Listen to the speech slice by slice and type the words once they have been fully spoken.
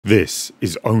This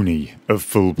is Oni at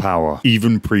full power.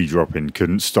 Even pre-dropping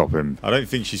couldn't stop him. I don't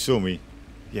think she saw me.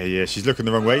 Yeah, she's looking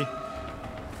the wrong way.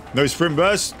 No sprint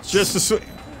burst, just a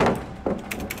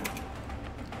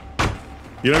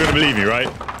You're not going to believe me,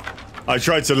 right? I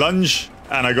tried to lunge,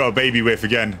 and I got a baby whiff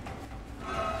again.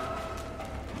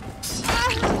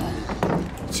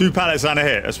 2 pallets and a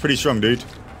hit. That's pretty strong, dude.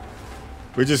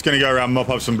 We're just going to go around and mop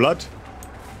up some blood.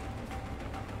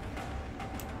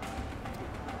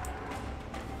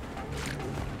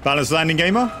 Balanced landing,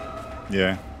 gamer?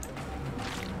 Yeah.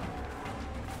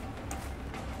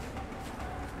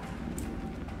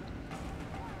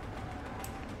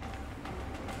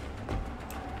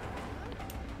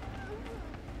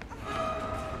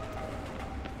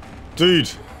 Dude,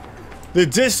 the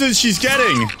distance she's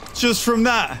getting just from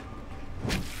that.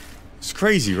 It's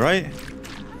crazy, right?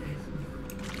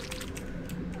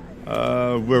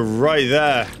 We're right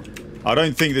there. I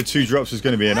don't think the 2 drops is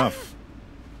going to be enough.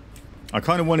 I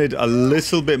kind of wanted a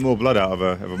little bit more blood out of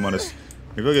her, if I'm honest.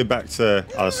 Maybe I'll go back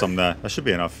to some there. That should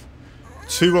be enough.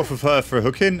 2 off of her for a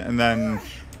hook in, and then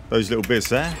those little bits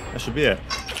there. That should be it.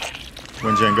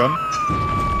 1 gen gun.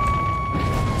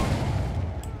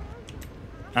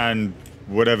 And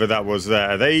whatever that was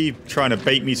there. Are they trying to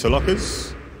bait me to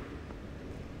lockers?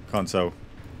 Can't tell.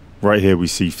 Right here we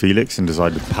see Felix and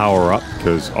decide to power up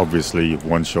because obviously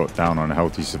 1 shot down on a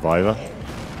healthy survivor.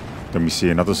 Then we see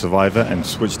another survivor and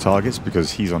switch targets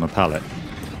because he's on a pallet.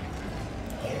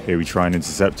 Here we try and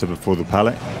intercept her before the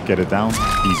pallet. Get her down.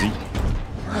 Easy.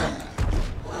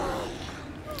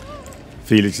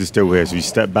 Felix is still here, so we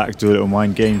step back, do a little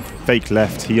mind game. Fake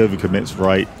left. He overcommits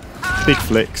right. Big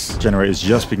flicks. Generator's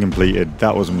just been completed.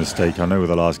 That was a mistake. I know where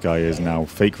the last guy is now.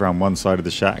 Fake around one side of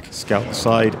the shack. Scout the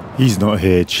side. He's not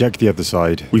here. Check the other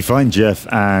side. We find Jeff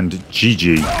and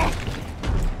GG.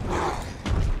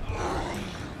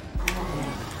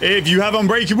 If you have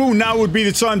Unbreakable, now would be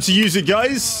the time to use it,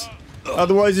 guys.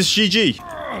 Otherwise, it's GG.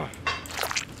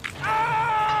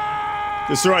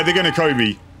 It's alright, they're gonna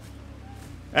Kobe.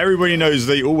 Everybody knows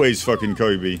they always fucking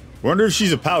Kobe. Wonder if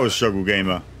she's a power struggle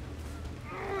gamer.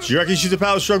 Do you reckon she's a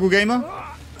power struggle gamer?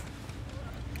 I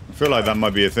feel like that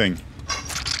might be a thing.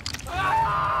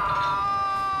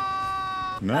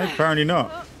 No, apparently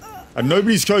not. And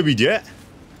nobody's Kobe'd yet.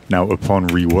 Now, upon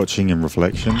rewatching and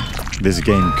reflection, this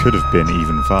game could have been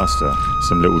even faster.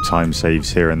 Some little time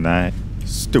saves here and there.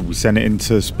 Still, we sent it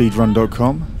into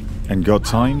speedrun.com and got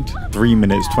timed. 3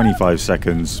 minutes, 25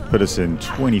 seconds, put us in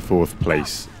 24th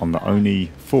place on the Oni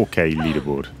 4K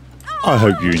leaderboard. I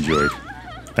hope you enjoyed.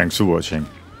 Thanks for watching.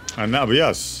 And that'll be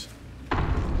us.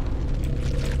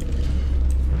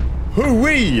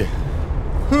 Hoo-wee!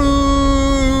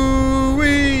 Hoo-wee!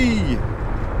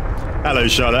 Hello,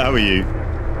 Charlotte, how are you?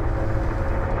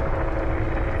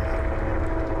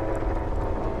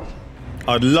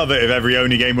 I'd love it if every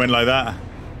Oni game went like that.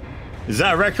 Is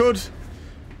that a record?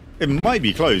 It might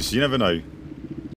be close, you never know.